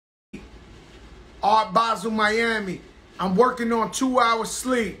Art Basel, Miami. I'm working on 2 hours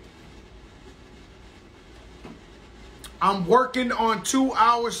sleep. I'm working on 2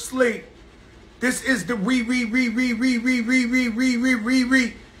 hours sleep. This is the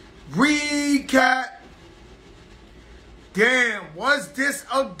recap. Damn, was this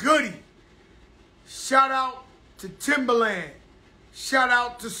a goodie? Shout out to Timberland. Shout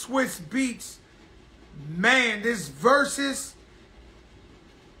out to Swiss Beats. Man, this versus,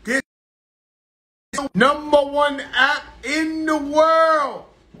 this #1 app in the world.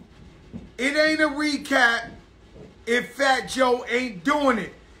 It ain't a recap if Fat Joe ain't doing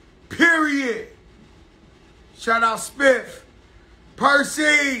it. Period. Shout out Spiff.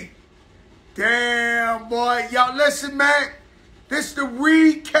 Percy. Damn, boy. Y'all listen, man. This the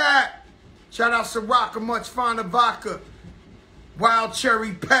recap. Shout out Sriracha, Much Finer Vodka. Wild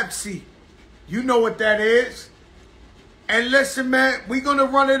Cherry Pepsi. You know what that is. And listen, man, we gonna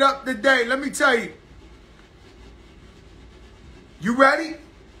run it up today. Let me tell you. You ready?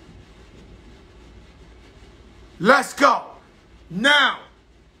 Let's go. Now,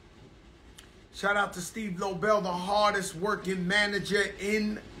 shout out to Steve Lobel, the hardest working manager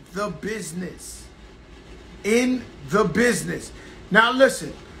in the business. In the business. Now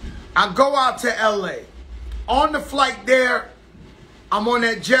listen, I go out to LA. On the flight there, I'm on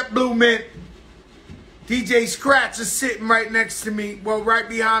that JetBlue Mint. DJ Scratch is sitting right next to me. Well, right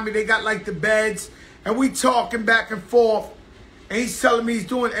behind me, they got like the beds. And we talking back and forth. And he's telling me he's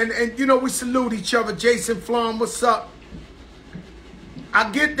doing, and you know, we salute each other. Jason Flom, what's up? I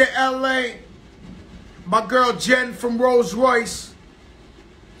get to LA. My girl Jen from Rolls Royce.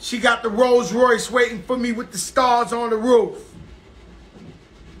 She got the Rolls Royce waiting for me with the stars on the roof.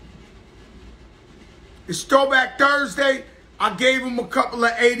 It's Throwback Thursday. I gave him a couple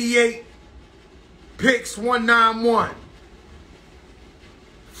of 88 picks, 191.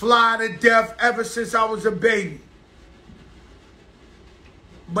 Fly to death ever since I was a baby.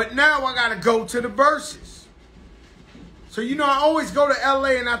 But now I gotta go to the verses. So you know I always go to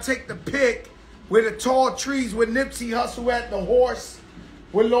LA and I take the pick where the tall trees where Nipsey Hussle at, the horse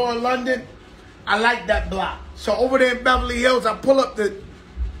with Laura London. I like that block. So over there in Beverly Hills, I pull up the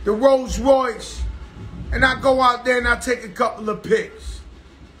Rolls Royce and I go out there and I take a couple of picks.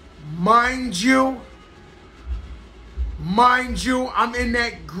 Mind you, I'm in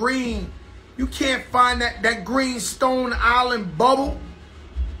that green. You can't find that green Stone Island bubble.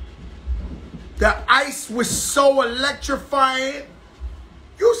 The ice was so electrifying.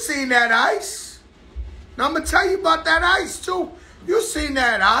 You seen that ice. Now I'm going to tell you about that ice too. You seen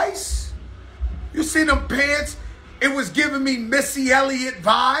that ice. You seen them pants. It was giving me Missy Elliott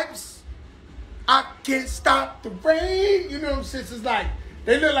vibes. I can't stop the rain. You know what I'm saying? It's like,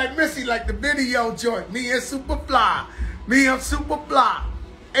 they look like Missy, like the video joint. Me and Superfly. Me and Superfly.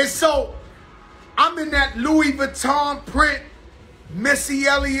 And so, I'm in that Louis Vuitton print, Missy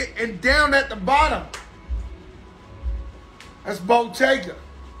Elliott, and down at the bottom, that's Bottega.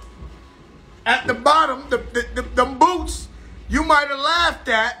 At the bottom, the boots you might have laughed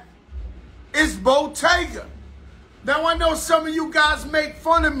at is Bottega. Now I know some of you guys make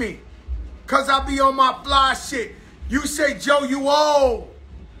fun of me because I be on my fly shit. You say, Joe, you old.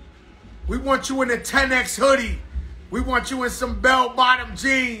 We want you in a 10X hoodie. We want you in some bell-bottom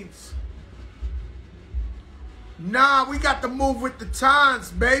jeans. Nah, we got to move with the times,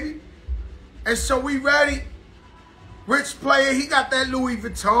 baby. And so we ready. Rich player, he got that Louis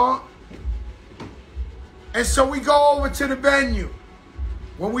Vuitton. And so we go over to the venue.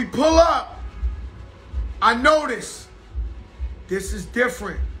 When we pull up, I notice this is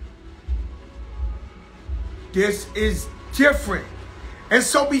different. This is different. And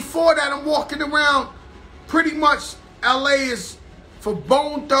so before that, I'm walking around. Pretty much LA is for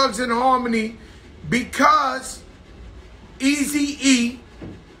Bone Thugs and Harmony because Eazy-E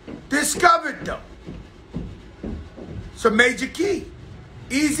discovered them. It's a major key.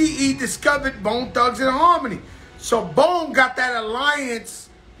 Eazy-E discovered Bone Thugs and Harmony. So Bone got that alliance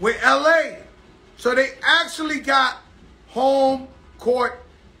with LA. So they actually got home court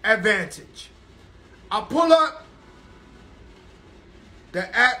advantage. I pull up.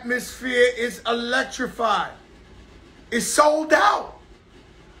 The atmosphere is electrified. It's sold out.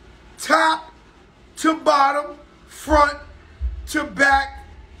 Top to bottom, front to back,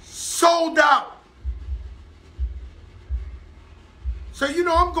 sold out. So, you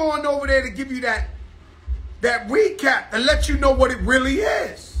know, I'm going over there to give you that recap and let you know what it really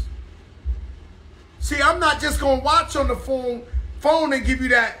is. See, I'm not just going to watch on the phone and give you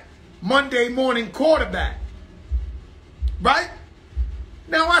that Monday morning quarterback. Right?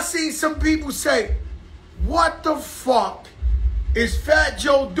 Now, I see some people say, what the fuck is Fat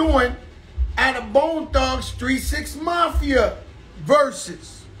Joe doing at a Bone Thugs 3-6 Mafia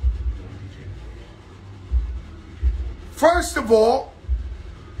versus. First of all,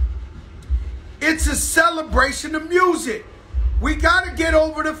 it's a celebration of music. We got to get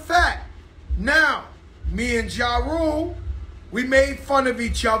over the fact. Now, me and Ja Rule, we made fun of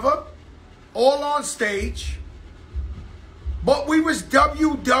each other, all on stage, but we was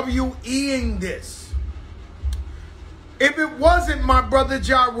WWEing this. If it wasn't my brother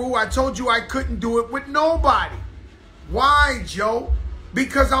Ja Rule, I told you I couldn't do it with nobody. Why, Joe?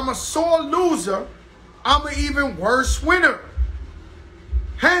 Because I'm a sore loser. I'm an even worse winner.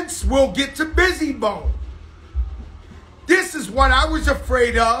 Hence, we'll get to Bizzy Bone. This is what I was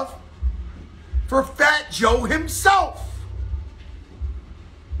afraid of for Fat Joe himself.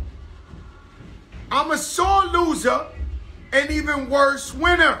 I'm a sore loser and even worse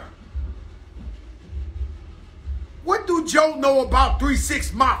winner. What do Joe know about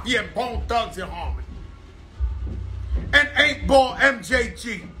 3-6 Mafia and Bone Thugs and Harmony? And 8-Ball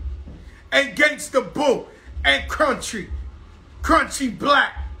MJG? And Gangsta Boo? And Crunchy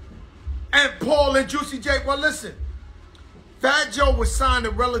Black? And Paul and Juicy J? Well, listen. Fat Joe was signed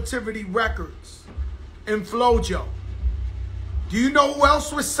to Relativity Records and FloJo. Do you know who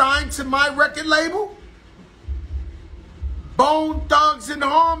else was signed to my record label? Bone Thugs and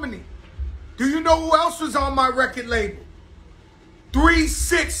Harmony. Do you know who else was on my record label?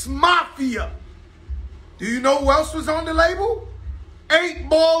 3-6 Mafia. Do you know who else was on the label?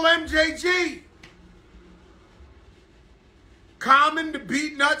 8-Ball MJG. Common, the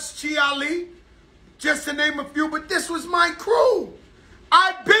Beatnuts, Chi-Ali, just to name a few, but this was my crew.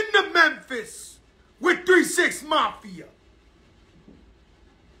 I've been to Memphis with 3-6 Mafia.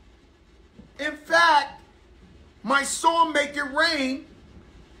 In fact, my song Make It Rain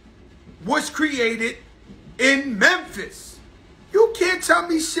was created in Memphis. You can't tell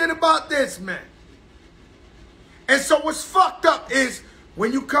me shit about this, man. And so what's fucked up is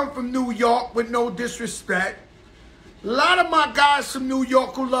when you come from New York, with no disrespect, a lot of my guys from New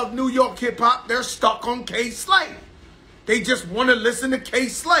York who love New York hip-hop, they're stuck on K-Slay. They just want to listen to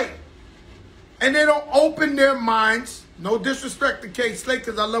K-Slay. And they don't open their minds. No disrespect to K-Slay,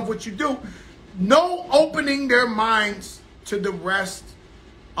 because I love what you do. No opening their minds to the rest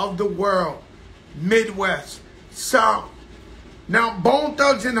of the world. Midwest, South. Now, Bone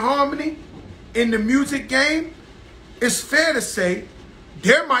Thugs and Harmony in the music game, it's fair to say,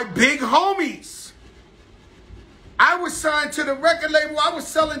 they're my big homies. I was signed to the record label. I was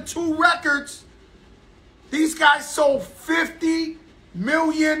selling 2 records. These guys sold 50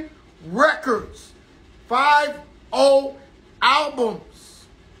 million records. 50 albums.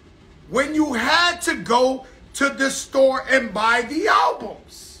 When you had to go to the store and buy the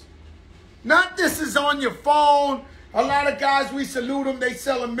albums. Not this is on your phone. A lot of guys, we salute them. They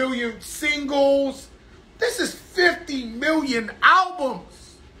sell 1 million singles. This is 50 million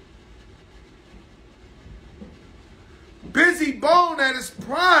albums. Bizzy Bone at his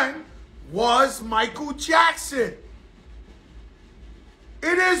prime was Michael Jackson.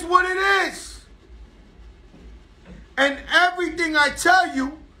 It is what it is. And everything I tell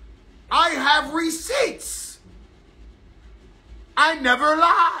you, I have receipts. I never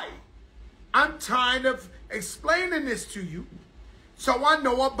lie. I'm tired of explaining this to you. So I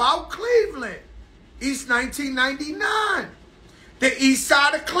know about Cleveland. East 1999. The east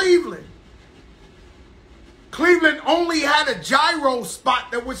side of Cleveland. Cleveland only had a gyro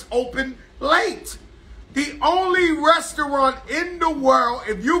spot that was open late. The only restaurant in the world,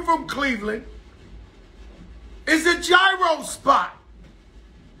 if you're from Cleveland, is a gyro spot.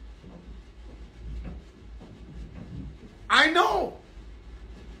 I know.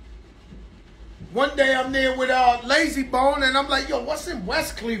 One day I'm there with Lazy Bone, and I'm like, yo, what's in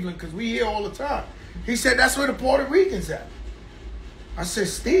West Cleveland? Because we here all the time. He said, that's where the Puerto Ricans at. I said,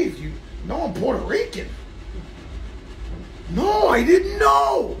 Steve, you know I'm Puerto Rican. No, I didn't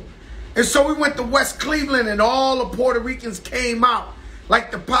know. And so we went to West Cleveland, and all the Puerto Ricans came out.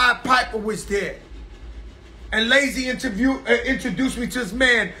 Like the Pied Piper was there. And Lazy introduced me to his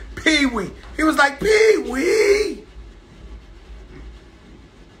man, Pee Wee. He was like, Pee Wee.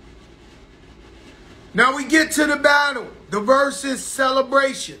 Now we get to the battle, the VERSUZ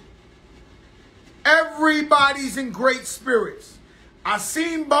celebration. Everybody's in great spirits. I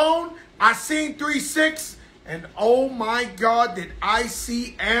seen Bone, I seen 3-6, and oh my God, did I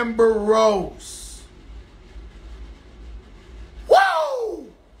see Amber Rose. Whoa!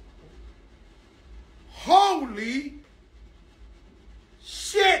 Holy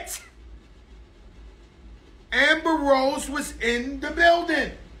shit! Amber Rose was in the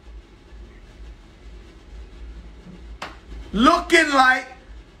building. Looking like,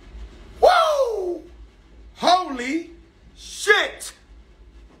 whoa!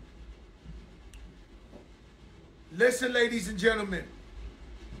 Listen, ladies and gentlemen,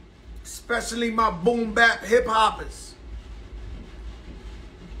 especially my boom bap hip hoppers.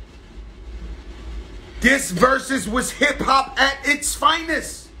 This versus was hip hop at its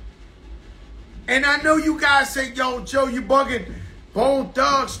finest. And I know you guys say, yo, Joe, you bugging. Bone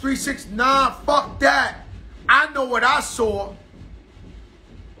Thugs, 3-6, nah, fuck that. I know what I saw.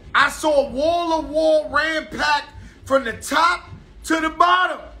 I saw wall-to-wall rampack from the top to the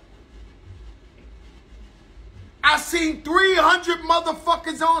bottom. I seen 300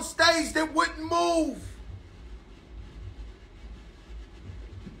 motherfuckers on stage that wouldn't move.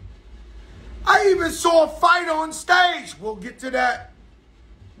 I even saw a fight on stage. We'll get to that.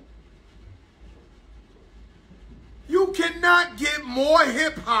 You cannot get more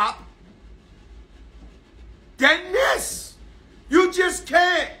hip-hop than this. You just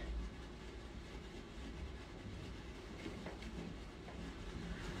can't.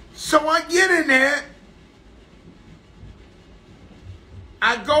 So I get in there.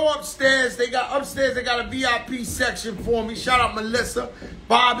 I go upstairs. They got a VIP section for me. Shout out Melissa,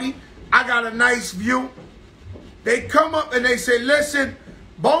 Bobby. I got a nice view. They come up and they say, listen,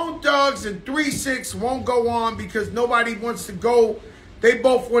 Bone Thugs and 3-6 won't go on because nobody wants to go. They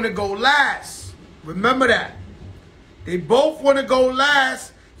both want to go last. Remember that. They both want to go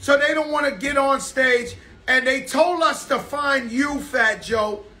last, so they don't want to get on stage. And they told us to find you, Fat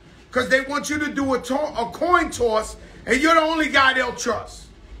Joe, because they want you to do a coin toss, and you're the only guy they'll trust.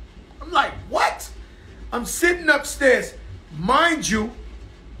 I'm like, what? I'm sitting upstairs. Mind you,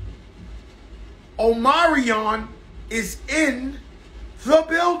 Omarion is in the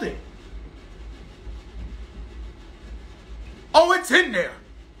building. Oh, it's in there.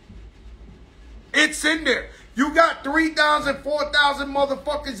 It's in there. You got 3,000, 4,000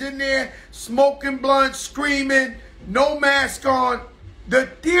 motherfuckers in there smoking blunts, screaming, no mask on. The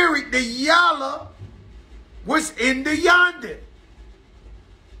theory, the Yalla was in the yonder.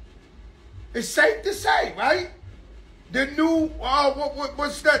 It's safe to say, right? The new,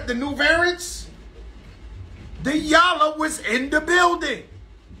 what's that? The new variants? The Yalla was in the building.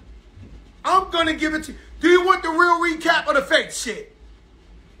 I'm going to give it to you. Do you want the real recap or the fake shit?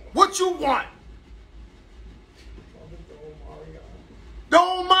 What you want? The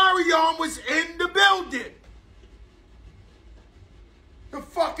Omarion was in the building. The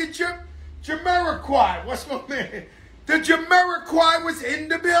fucking Jamiroquai. What's my man? The Jamiroquai was in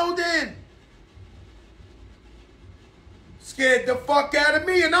the building. Scared the fuck out of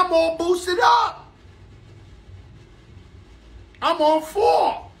me, and I'm all boosted up. I'm on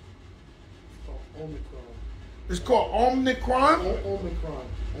 4. It's called Omicron.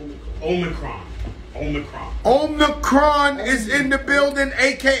 Omicron is in the building,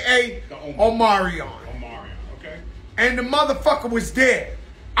 a.k.a. Omarion. Okay. And the motherfucker was there.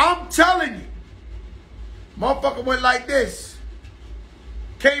 I'm telling you. Motherfucker went like this.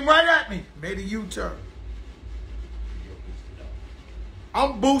 Came right at me. Made a U-turn.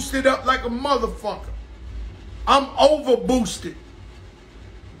 I'm boosted up like a motherfucker. I'm over boosted.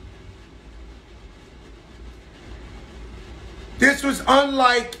 This was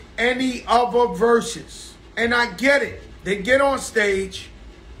unlike any other verses. And I get it. They get on stage.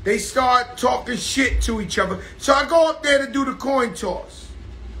 They start talking shit to each other. So I go up there to do the coin toss.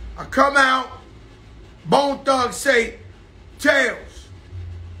 I come out. Bone Thugs say, Tails.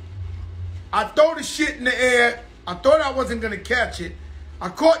 I throw the shit in the air. I thought I wasn't going to catch it. I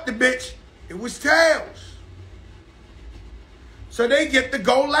caught the bitch. It was Tails. So they get to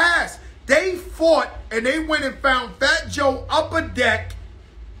go last. They fought and they went and found Fat Joe upper deck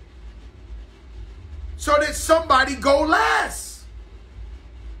so that somebody go last.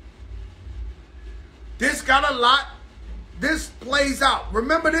 This got a lot. This plays out.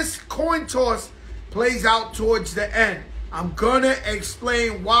 Remember, this coin toss plays out towards the end. I'm going to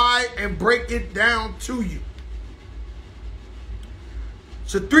explain why and break it down to you.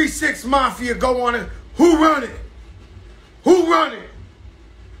 So 3-6 Mafia go on it. Who run it? Who run it?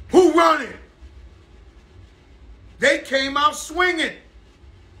 Who run it? They came out swinging.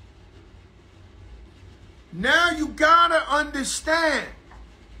 Now you gotta understand.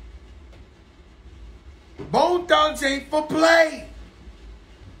 Bone Thugs ain't for play.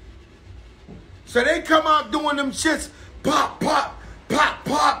 So they come out doing them shits. Pop, pop, pop,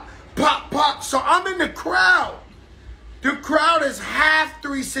 pop, pop, pop. So I'm in the crowd. The crowd is half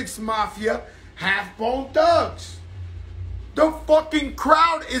 3-6 Mafia, half Bone Thugs. The fucking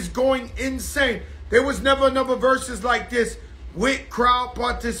crowd is going insane. There was never another verses like this with crowd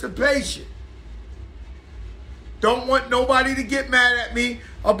participation. Don't want nobody to get mad at me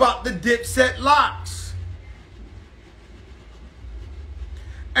about the Dipset locks.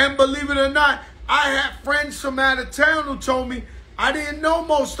 And believe it or not, I had friends from out of town who told me I didn't know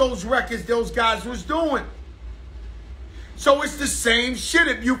most of those records those guys was doing. So it's the same shit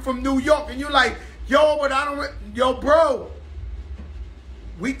if you from New York and you're like, yo, but I don't, yo, bro.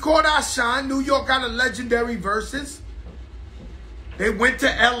 We caught our shine. New York got a legendary VERSUZ. They went to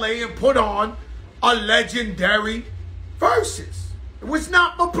LA and put on a legendary VERSUZ. It was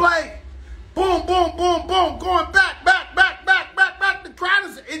not for play. Boom, boom, boom, boom. Going back, back, back, back, back, back. The crowd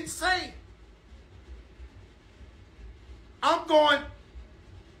is insane. I'm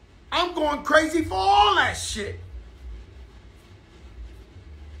going crazy for all that shit.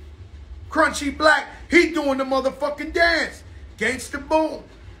 Crunchy Black, he doing the motherfucking dance. Gangsta Boom.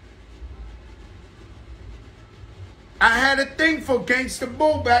 I had a thing for Gangsta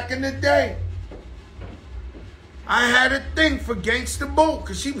Boom back in the day. I had a thing for Gangsta Boom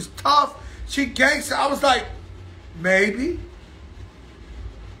because she was tough. She gangsta. I was like, maybe.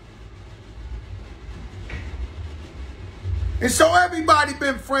 And so everybody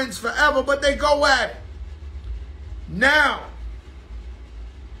been friends forever, but they go at it. Now,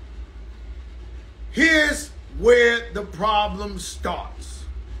 here's where the problem starts.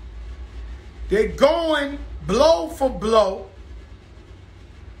 They're going blow for blow.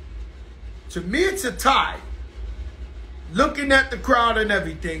 To me, it's a tie. Looking at the crowd and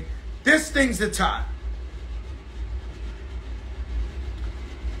everything, this thing's a tie.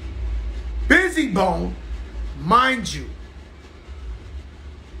 Bizzy Bone, mind you,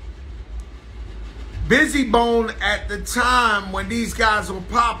 Bizzy Bone at the time when these guys were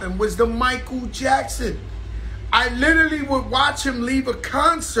popping was the Michael Jackson. I literally would watch him leave a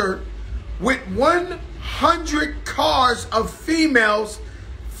concert with 100 cars of females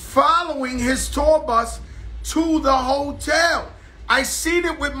following his tour bus to the hotel. I seen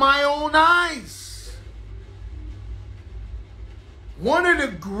it with my own eyes. One of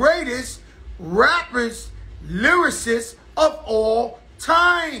the greatest rappers, lyricists of all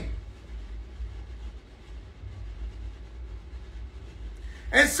time.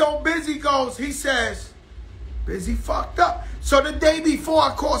 And so Bizzy goes, he says, Bizzy fucked up. So the day before,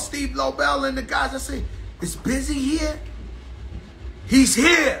 I called Steve Lobel and the guys, I say, is Bizzy here? He's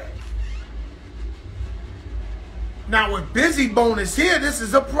here. Now, when Bizzy Bone is here, this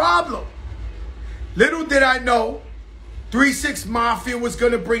is a problem. Little did I know, 3-6 Mafia was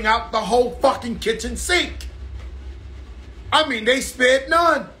going to bring out the whole fucking kitchen sink. I mean, they spared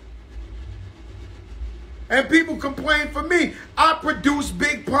none. And people complain for me. I produce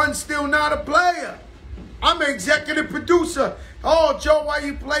Big Pun, still not a player. I'm an executive producer. Oh, Joe, why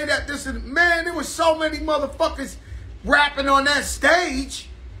you play that? This and man, there was so many motherfuckers rapping on that stage.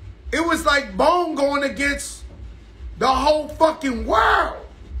 It was like Bone going against the whole fucking world.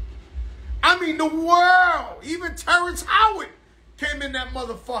 I mean, the world. Even Terrence Howard came in that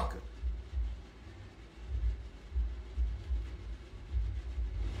motherfucker.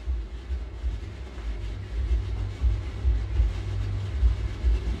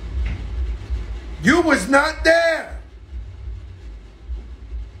 You was not there.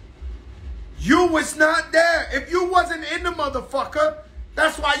 You was not there. If you wasn't in the motherfucker,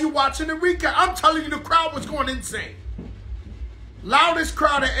 that's why you watching the recap. I'm telling you, the crowd was going insane. Loudest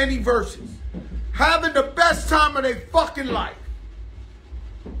crowd of any VERSUZ. Having the best time of their fucking life.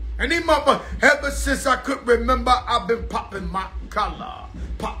 And these motherfuckers, ever since I could remember, I've been popping my collar.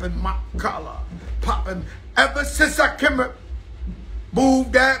 Popping my collar. Popping. Ever since I can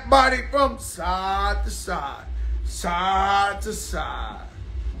move that body from side to side. Side to side.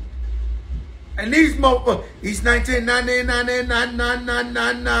 And these motherfuckers, he's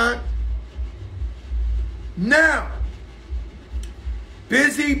 1999. Now,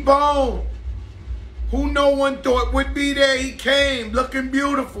 Bizzy Bone, who no one thought would be there, he came looking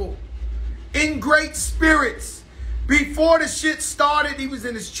beautiful, in great spirits. Before the shit started, he was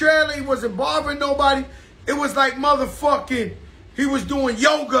in his trailer, he wasn't bothering nobody. It was like motherfucking, he was doing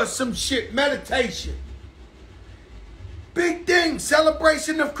yoga, some shit, meditation. Big thing,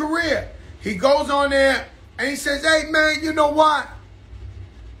 celebration of career. He goes on there and he says, hey man, you know what?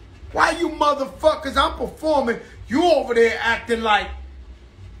 Why you motherfuckers, I'm performing, you over there acting like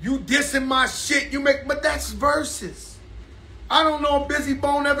you dissing my shit, you make, but that's VERSUZ. I don't know if Bizzy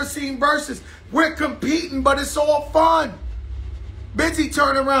Bone ever seen VERSUZ. We're competing, but it's all fun. Bizzy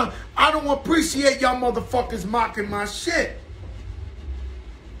turn around, I don't appreciate y'all motherfuckers mocking my shit.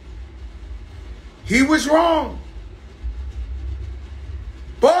 He was wrong.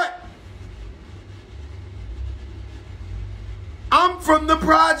 But I'm from the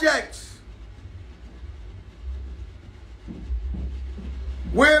projects,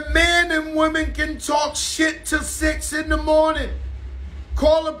 where men and women can talk shit till 6 in the morning.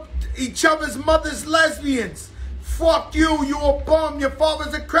 Call up each other's mothers lesbians. Fuck you, you a bum, your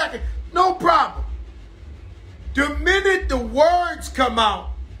father's a cracker. No problem. The minute the words come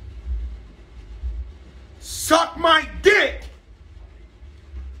out, suck my dick,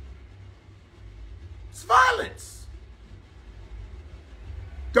 it's violence.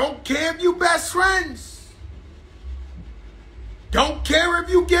 Don't care if you best friends. Don't care if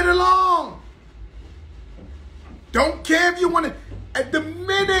you get along. Don't care if you want to. At the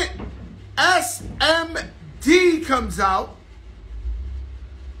minute SMD comes out,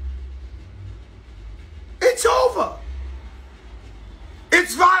 it's over.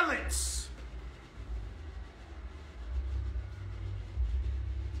 It's violence.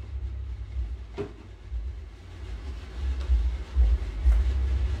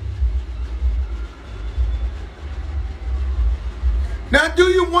 Now, do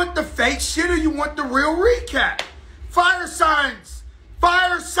you want the fake shit or you want the real recap? Fire signs.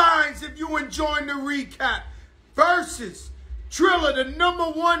 Fire signs if you enjoying the recap. VERSUZ. Triller, the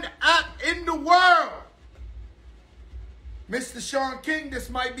 #1 app in the world. Mr. Sean King, this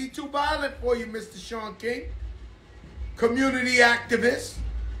might be too violent for you, Mr. Sean King. Community activist.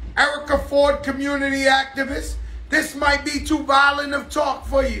 Erica Ford, community activist. This might be too violent of talk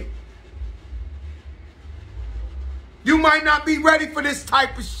for you. You might not be ready for this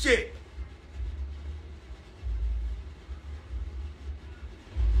type of shit.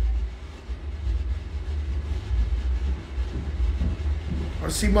 I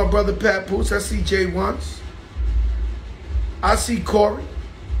see my brother Pat Poose. I see Jay Once. I see Corey.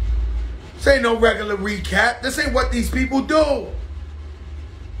 This ain't no regular recap. This ain't what these people do.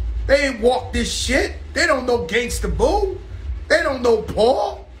 They ain't walk this shit. They don't know Gangsta Boo. They don't know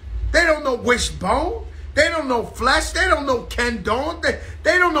Paul. They don't know Wishbone. They don't know Flesh. They don't know Ken Dawn.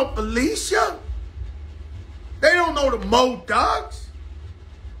 They don't know Felicia. They don't know the Mo Thugs.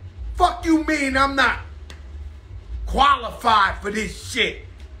 Fuck you mean I'm not qualified for this shit?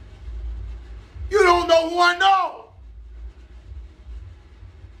 You don't know who I know.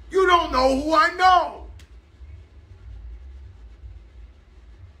 You don't know who I know.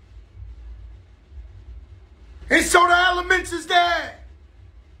 And so the elements is there.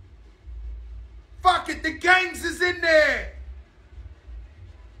 Fuck it, the gangs is in there.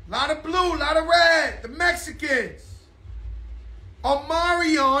 A lot of blue, a lot of red. The Mexicans.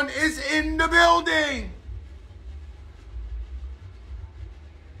 Omarion is in the building.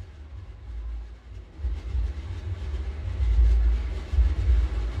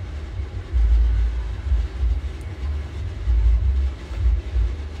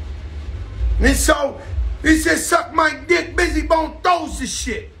 And so, he says, suck my dick, Bizzy Bone throws the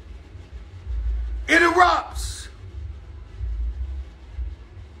shit. Interrupts.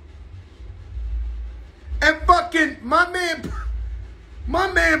 And fucking my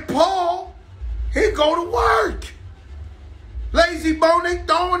man Paul, he go to work. Lazy Bone, they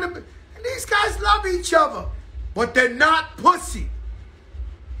throwing him. And these guys love each other. But they're not pussy.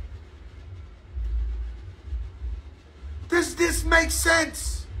 Does this make sense?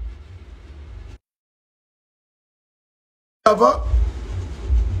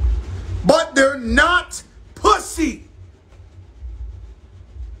 But they're not pussy.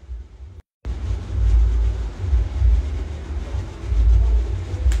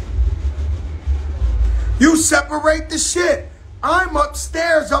 You separate the shit. I'm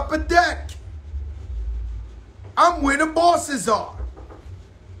upstairs, up a deck. I'm where the bosses are.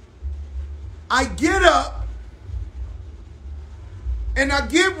 I get up and I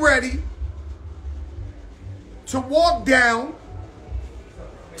get ready to walk down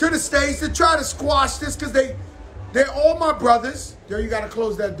to the stage to try to squash this because they're all my brothers. There, you got to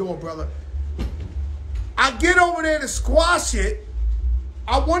close that door, brother. I get over there to squash it.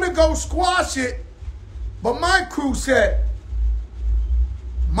 I want to go squash it, but my crew said,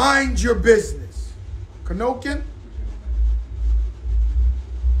 mind your business. Kanokin?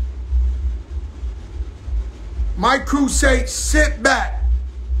 My crew say, sit back.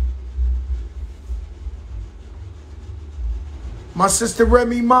 My sister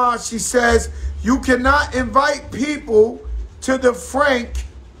Remy Ma, she says, you cannot invite people to the Frank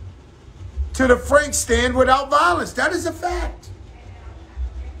stand without violence. That is a fact.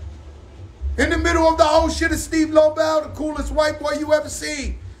 In the middle of the whole shit is Steve Lobel, the coolest white boy you ever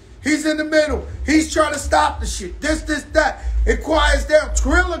seen. He's in the middle. He's trying to stop the shit. This, that. It quiets down.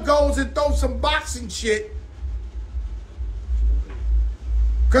 Triller goes and throws some boxing shit.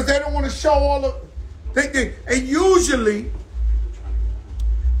 Because they don't want to show all of... And usually,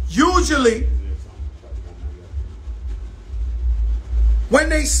 when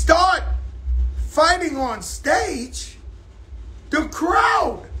they start fighting on stage, the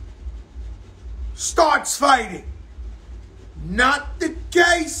crowd starts fighting. Not the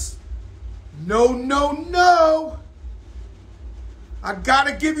case. No, no, no. I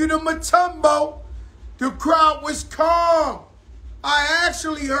gotta give you the Matumbo. The crowd was calm. I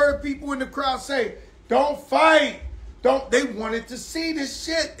actually heard people in the crowd say, don't fight. Don't. They wanted to see this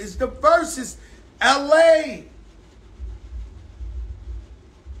shit. It's the Versus LA.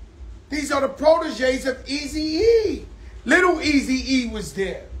 These are the proteges of Eazy-E. Little Eazy-E was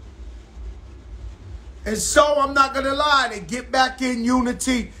there. And so, I'm not going to lie, they get back in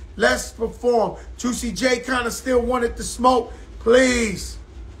unity. Let's perform. Juicy J kind of still wanted to smoke. Please,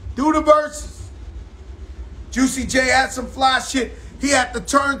 do the verses. Juicy J had some fly shit. He had the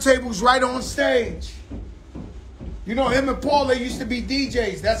turntables right on stage. You know, him and Paul, they used to be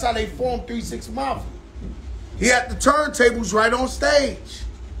DJs. That's how they formed 3-6 Mafia. He had the turntables right on stage.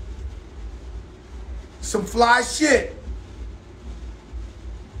 Some fly shit.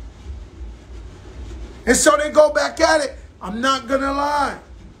 And so they go back at it. I'm not going to lie.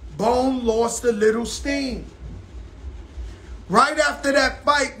 Bone lost a little steam. Right after that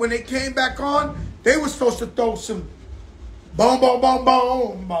fight, when they came back on, they were supposed to throw some boom, boom, boom,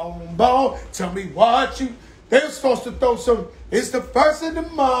 boom, boom, boom. Tell me what you... They were supposed to throw some, it's the first of the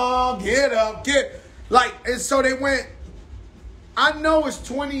month, get up, get... Like, and so they went, I know it's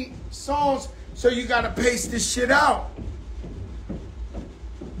 20 songs, so you got to pace this shit out.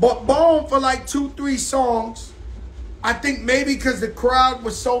 But Bone for like 2-3 songs, I think maybe because the crowd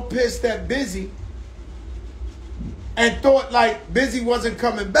was so pissed at BIZZY and thought like BIZZY wasn't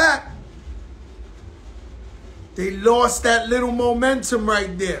coming back, they lost that little momentum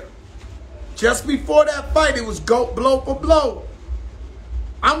right there. Just before that fight, it was go blow for blow.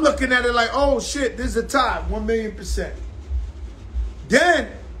 I'm looking at it like, oh shit, this is a tie, 1,000,000%.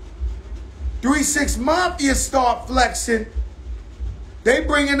 Then 3-6 Mafia start flexing. They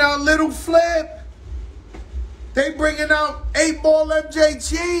bringing out Little Flip. They bringing out 8-Ball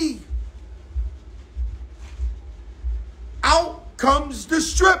MJG. Out comes the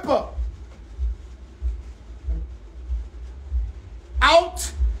stripper.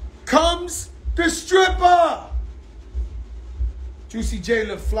 Out comes the stripper. Juicy J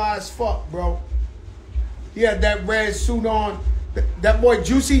look fly as fuck, bro. He had that red suit on. That boy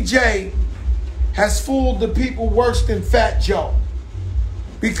Juicy J has fooled the people worse than Fat Joe.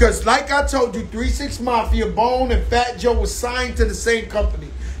 Because like I told you, 3-6 Mafia, Bone, and Fat Joe was signed to the same company.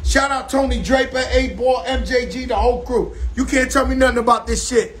 Shout out Tony Draper, 8-Ball, MJG, the whole crew. You can't tell me nothing about this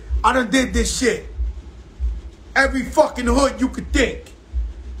shit. I done did this shit. Every fucking hood you could think.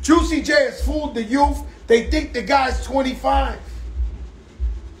 Juicy J has fooled the youth. They think the guy's 25.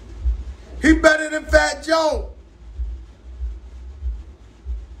 He better than Fat Joe.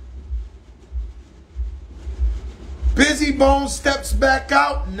 Bizzy Bone steps back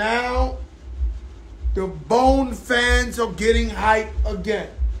out. Now, the Bone fans are getting hype again.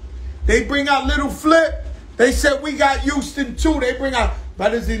 They bring out Little Flip. They said we got Houston too. They bring out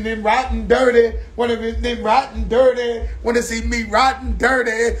brothers in them rotten dirty. One of them rotten dirty. Want to see me rotten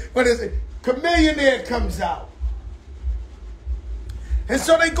dirty. What is it? Chameleonaire comes out. And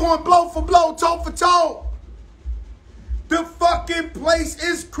so they going blow for blow, toe for toe. The fucking place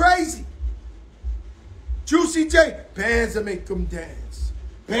is crazy. Juicy J, bands that make them dance.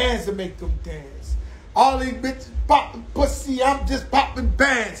 Bands that make them dance. All these bitches popping pussy, I'm just popping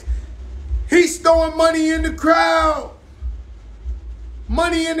bands. He's throwing money in the crowd.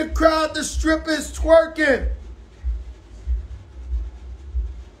 Money in the crowd, the strippers twerking.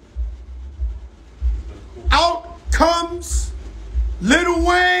 Out comes Lil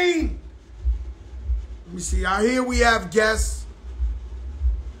Wayne. Let me see, out here we have guests.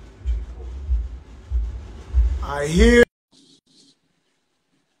 I hear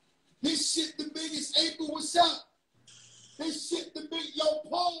this shit the biggest. April, what's up? This shit the big. Yo,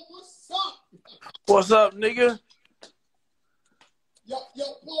 Paul, what's up? What's up, nigga? Yo,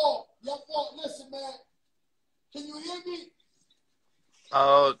 Paul, listen, man. Can you hear me?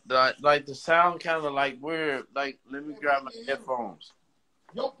 Like the sound kind of like weird. Like, let me grab my headphones.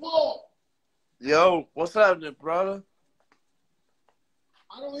 Yo, Paul. Yo, what's happening, brother?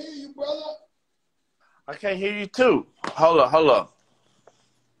 I don't hear you, brother. I can't hear you too. Hold on. Hold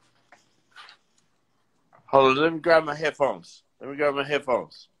on, let me grab my headphones. I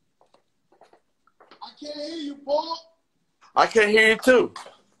can't hear you, Paul. I can't hear you too.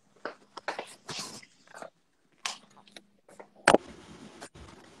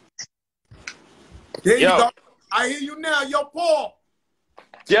 There you go. I hear you now. Yo, Paul.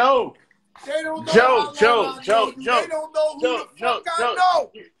 Joe. They don't know Joe. They don't know who the fuck I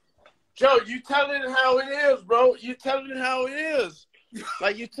know. Joe, you telling how it is, bro. You telling how it is.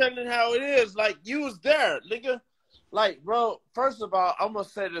 Like, you telling how it is. Like, you was there, nigga. Like, bro, first of all, I'm going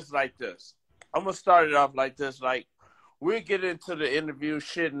to say this like this. I'm going to start it off like this. Like, we'll get into the interview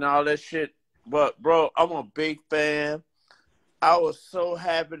shit and all that shit. But, bro, I'm a big fan. I was so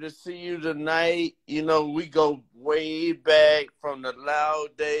happy to see you tonight. You know, we go way back from the Loud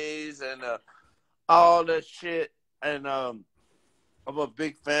days and all that shit. And I'm a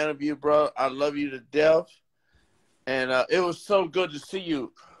big fan of you, bro. I love you to death. And it was so good to see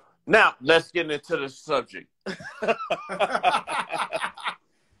you. Now, let's get into the subject.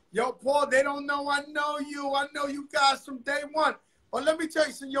 Yo, Paul, they don't know I know you. I know you guys from day one. But let me tell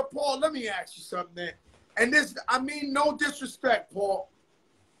you something. Yo, Paul, let me ask you something, man. And this, I mean, no disrespect, Paul.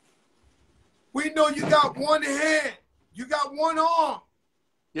 We know you got one hand. You got one arm.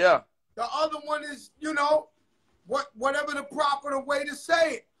 Yeah. The other one is, you know, whatever the proper way to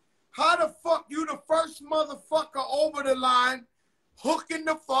say it. How the fuck you the first motherfucker over the line hooking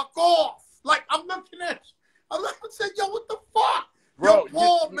the fuck off? Like, I'm looking at you. I'm looking and saying, yo, what the fuck? Bro, yo,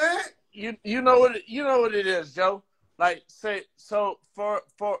 Paul, man. You know what it is, Joe. Like, say, so for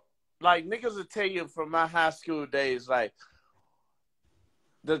like, niggas will tell you from my high school days, like,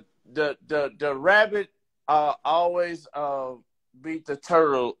 the rabbit always beat the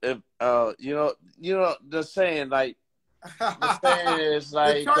turtle. If you know the saying, like, the saying is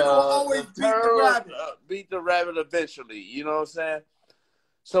like, the turtle always beat the rabbit eventually. You know what I'm saying?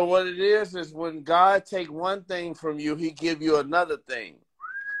 So what it is when God take one thing from you, he give you another thing.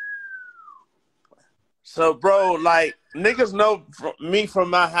 So, bro, like, niggas know me from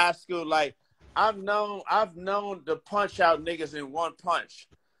my high school. Like, I've known to punch out niggas in one punch.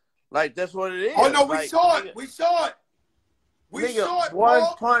 Like, that's what it is. Oh no, we like, saw nigga, it. We saw it. We nigga, saw it. One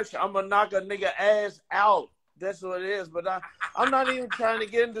Paul. punch, I'm gonna knock a nigga ass out. That's what it is. But I'm not even trying to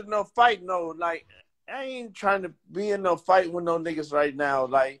get into no fight. No, like, I ain't trying to be in no fight with no niggas right now.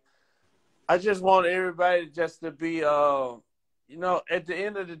 Like, I just want everybody just to be, you know, at the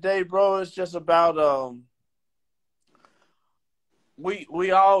end of the day, bro, it's just about,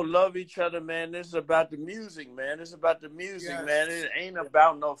 we all love each other, man. This is about the music, man. It's about the music, yes, man. It ain't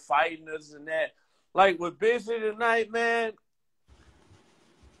about no fighting this and that. Like, with BIZZY tonight, man,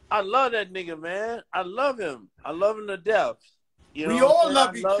 I love that nigga, man. I love him. I love him to death. You know, we all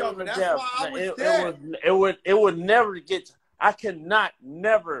love each other. That's why I was there. It would never get. I cannot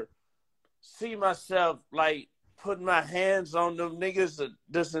never see myself like putting my hands on them niggas or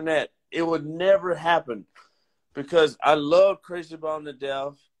this and that. It would never happen because I love Crazy Bone to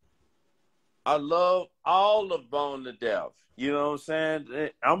death. I love all of Bone to death. You know what I'm saying?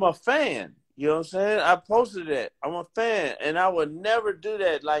 I'm a fan. You know what I'm saying? I posted that. I'm a fan, and I would never do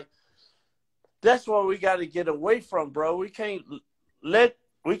that. Like, that's what we got to get away from, bro. We can't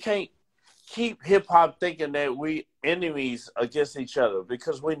keep hip hop thinking that we enemies against each other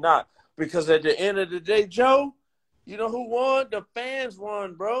because we're not. Because at the end of the day, Joe, you know who won? The fans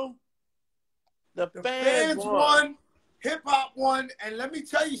won, bro. The fans won. Hip hop won, and let me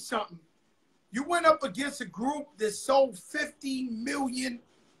tell you something. You went up against a group that sold 50 million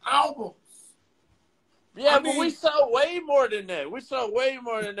albums. Yeah, but we saw way more than that. We saw way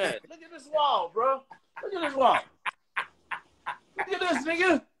more than that. Look at this wall, bro. Look at this wall. Look at this,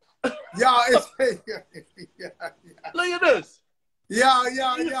 nigga. Yeah, it's yeah. Look at this. Yeah.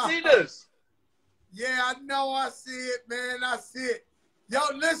 You see this? Yeah, I know. I see it, man. I see it. Yo,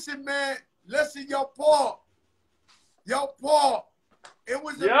 listen, man. Listen, yo, Paul. Yo, Paul. It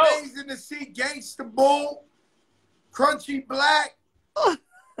was amazing to see Gangsta Bull, Crunchy Black.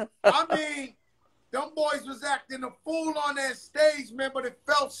 I mean, them boys was acting a fool on that stage, man, but it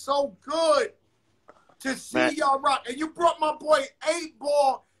felt so good to see y'all rock. And you brought my boy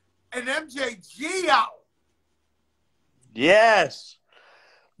 8-Ball and MJG out. Yes.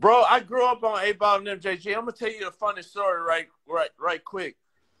 Bro, I grew up on 8-Ball and MJG. I'm going to tell you a funny story right quick.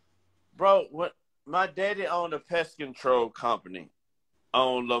 Bro, my daddy owned a pest control company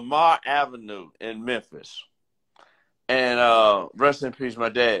on Lamar Avenue in Memphis. And rest in peace, my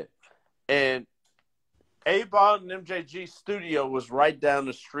dad. And 8-Ball and MJG studio was right down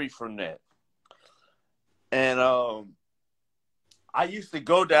the street from that. And I used to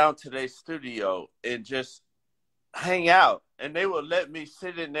go down to their studio and just hang out. And they would let me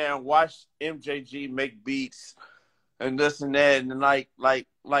sit in there and watch MJG make beats and this and that. And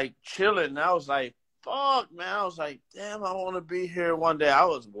like chilling. And I was like, fuck, man. I was like, damn, I want to be here one day. I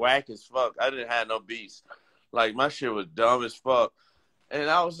was whack as fuck. I didn't have no beats. Like, my shit was dumb as fuck. And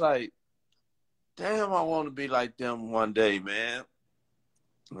I was like, damn, I want to be like them one day, man.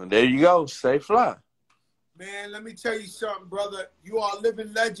 And there you go. Stay fly. Man, let me tell you something, brother. You are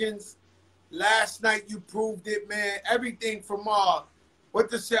living legends. Last night you proved it, man. Everything from What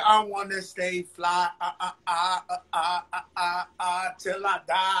the shit? I wanna stay fly, till I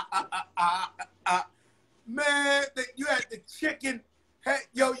die, Man, you had the chicken. Hey,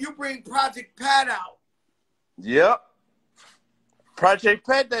 yo, you bring Project Pat out. Yep. Project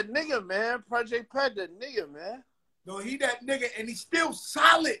Pat, that nigga, man. Project Pat, that nigga, man. No, he that nigga, and he's still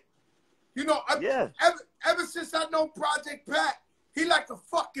solid. You know, Yeah. ever since I know Project Pat, he like a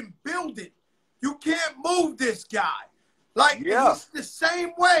fucking building. You can't move this guy. Like, yeah. He's the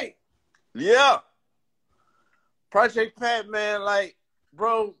same way. Yeah. Project Pat, man, like,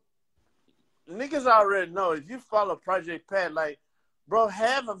 bro, niggas already know. If you follow Project Pat, like, bro,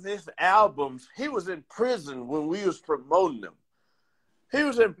 half of his albums, he was in prison when we was promoting them. He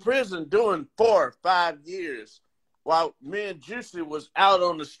was in prison doing 4 or 5 years while me and Juicy was out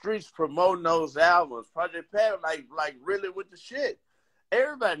on the streets promoting those albums. Project Pat, like really with the shit.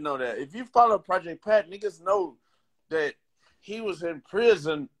 Everybody know that. If you follow Project Pat, niggas know that he was in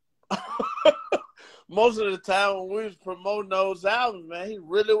prison most of the time when we was promoting those albums, man. He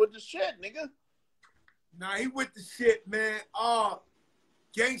really with the shit, nigga. Nah, he with the shit, man.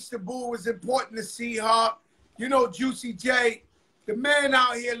 Gangsta Boo was important to see her. You know, Juicy J, the man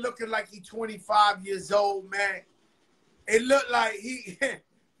out here looking like he 25 years old, man. It looked like he,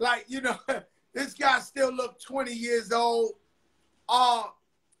 like, you know, this guy still look 20 years old.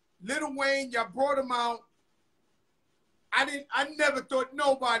 Lil Wayne, y'all brought him out. I never thought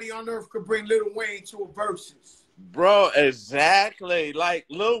nobody on earth could bring Lil Wayne to a Versus. Bro, exactly. Like,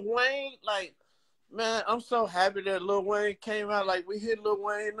 Lil Wayne, like, man, I'm so happy that Lil Wayne came out. Like, we hit Lil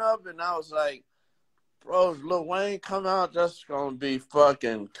Wayne up, and I was like, bro, if Lil Wayne come out, that's gonna be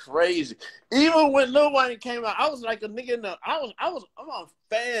fucking crazy. Even when Lil Wayne came out, I was like a nigga in the, I'm a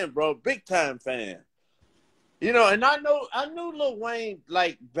fan, bro, big time fan. You know, and I knew Lil Wayne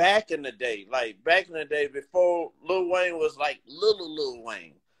like back in the day before Lil Wayne was like Lil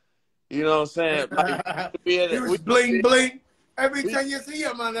Wayne. You know what I'm saying? Like, he was bling bling. Every time you see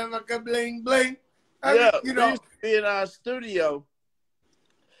him, motherfucker, bling bling. You know, we used to be in our studio.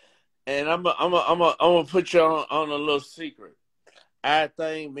 And I'm gonna put you on a little secret. I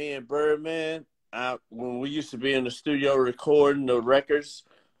think me and Birdman, when we used to be in the studio recording the records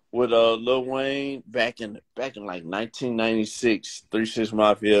with Lil Wayne back in like 1996, 3 6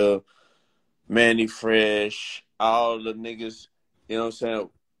 Mafia, Manny Fresh, all the niggas. You know what I'm saying?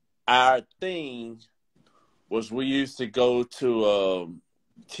 Our thing was we used to go to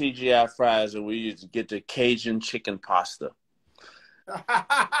TGI Fridays and we used to get the Cajun chicken pasta.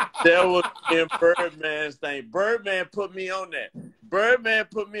 That was in Birdman's thing. Birdman put me on that. Birdman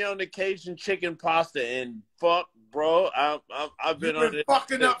put me on the Cajun chicken pasta, and fuck, bro, I've been on it.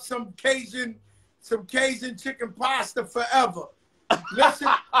 Fucking up some Cajun chicken pasta forever. Listen,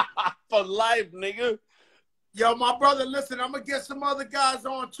 for life, nigga. Yo, my brother, listen, I'm gonna get some other guys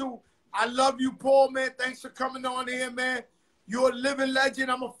on too. I love you, Paul, man. Thanks for coming on here, man. You're a living legend.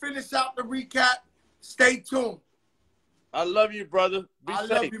 I'm gonna finish out the recap. Stay tuned. I love you, brother. Be safe.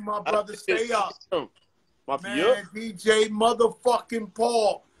 Love you, my brother. Stay up. Man, DJ motherfucking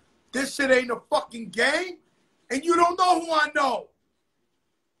Paul. This shit ain't a fucking game. And you don't know who I know.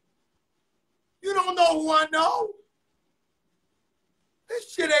 You don't know who I know.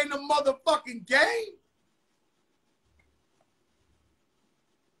 This shit ain't a motherfucking game.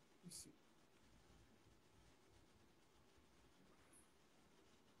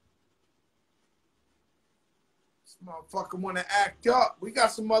 Motherfucker want to act up. We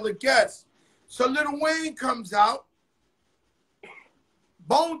got some other guests. So Lil Wayne comes out.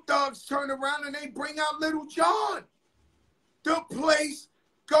 Bone Thugs turn around and they bring out Little John. The place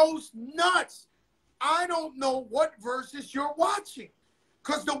goes nuts. I don't know what versus you're watching.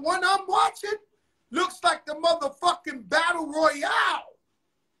 Because the one I'm watching looks like the motherfucking Battle Royale.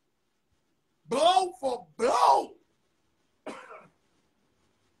 Blow for blow.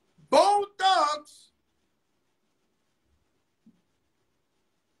 Bone Thugs.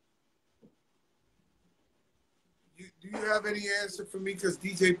 Do you have any answer for me? Because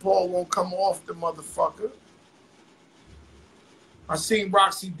DJ Paul won't come off the motherfucker. I seen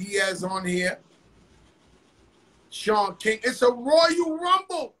Roxy Diaz on here. Sean King. It's a Royal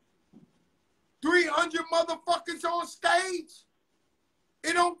Rumble. 300 motherfuckers on stage.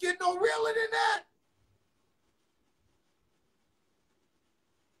 It don't get no realer than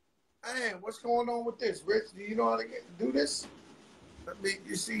that. Man, what's going on with this, Rich? Do you know how to do this? I mean,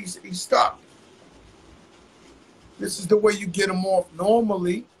 you see, he's stuck. This is the way you get them off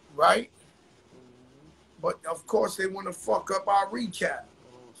normally, right? But, of course, they want to fuck up our recap.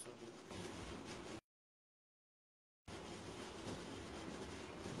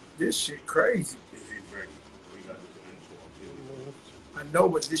 This shit crazy. I know,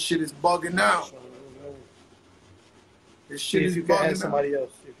 but this shit is bugging out. This shit is bugging out. See if you can add somebody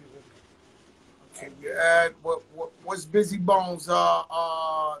else. Can you add what's Busy Bones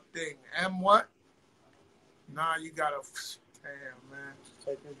thing? M what? Nah, you gotta damn man. Just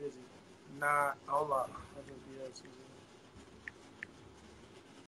type in Busy. Nah, hold on.